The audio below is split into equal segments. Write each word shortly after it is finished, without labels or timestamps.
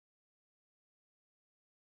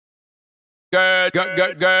Good.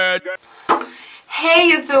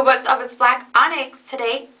 Hey YouTube, what's up? It's Black Onyx.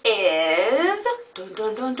 Today is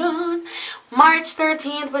March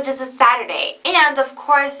 13th, which is a Saturday. And of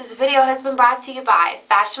course, this video has been brought to you by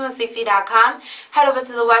fashionwithfifi.com. Head over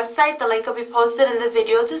to the website. The link will be posted in the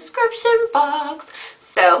video description box.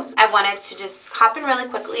 So, I wanted to just hop in really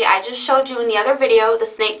quickly. I just showed you in the other video the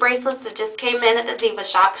snake bracelets that just came in at the Diva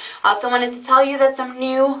shop. Also wanted to tell you that some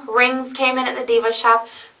new rings came in at the Diva shop.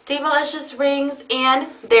 Divaliscious rings, and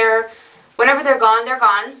whenever they're gone, they're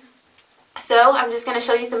gone. So I'm just going to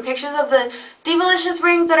show you some pictures of the Divaliscious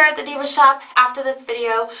rings that are at the Diva shop after this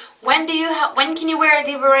video. When can you wear a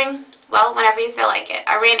Diva ring? Well, whenever you feel like it.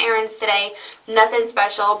 I ran errands today, nothing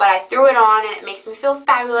special, but I threw it on and it makes me feel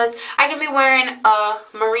fabulous. I can be wearing a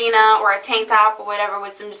marina or a tank top or whatever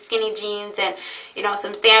with some skinny jeans and, you know,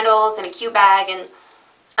 some sandals and a cute bag and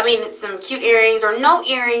some cute earrings or no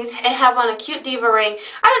earrings and have on a cute Diva ring.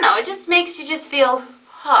 I don't know, it just makes you just feel,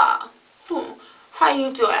 how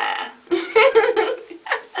you doing?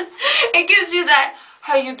 It gives you that,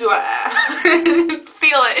 how you doing?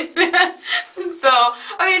 Feel it. So,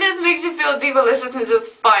 it just makes you feel Divalicious and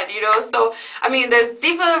just fun, you know? So, there's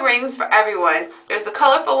Diva rings for everyone. There's the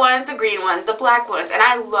colorful ones, the green ones, the black ones, and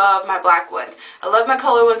I love my black ones. I love my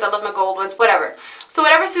color ones, I love my gold ones, whatever. So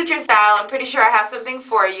whatever suits your style, I'm pretty sure I have something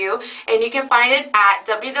for you. And you can find it at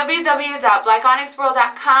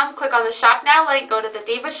www.blackonyxworld.com. Click on the shop now link, go to the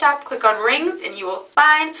Diva shop, click on rings, and you will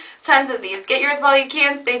find tons of these. Get yours while you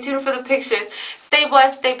can. Stay tuned for the pictures. Stay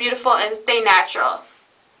blessed, stay beautiful, and stay natural.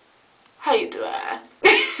 How you doing?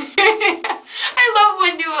 I love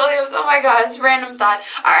Wendy Williams. Oh my gosh, random thought.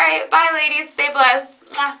 Alright, bye ladies. Stay blessed.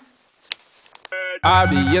 Mwah. I'll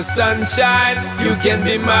be your sunshine, you can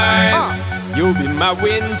be mine. You'll be my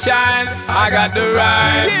wind chime, I got the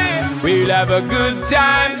rhyme. We'll have a good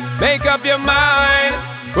time, make up your mind.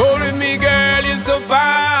 Roll with me, girl, you're so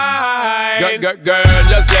fine. Girl,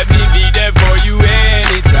 just let me be there for you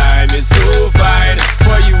anytime. You're so fine.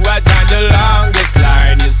 For you, I time the longest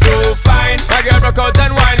line. You're so fine. My girl, rock out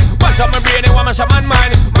and wine. Mash up my brain and mash up my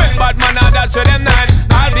mind. When bad man, that's where them nine.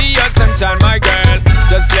 I'll be your sunshine, my girl.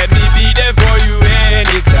 Just let me be there for you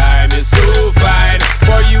anytime. You're so fine.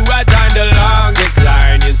 For you, I time the longest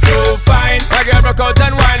line. You're so fine. My girl, rock out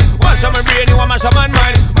and wine. Mash up my brain and mash up my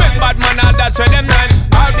mind. When bad man, that's where them nine.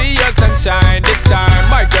 I'll be your sunshine this time.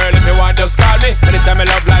 My girl, if you want, just call me. Anytime my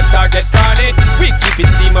love life start get corny, we keep it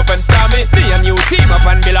steam up and stormy. Me and you team up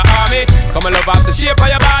and build a army. Come and love off the shape of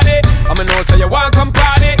your body. I'ma know say you want come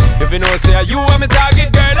party. If you know say you want me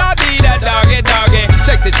target, girl, I'll be that doggy.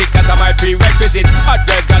 Sexy chick, that's my prerequisite. Hot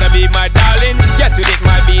girls gotta be my darling. Get with it,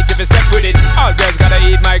 my beat if you step with it. All girls gotta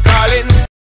eat my calling.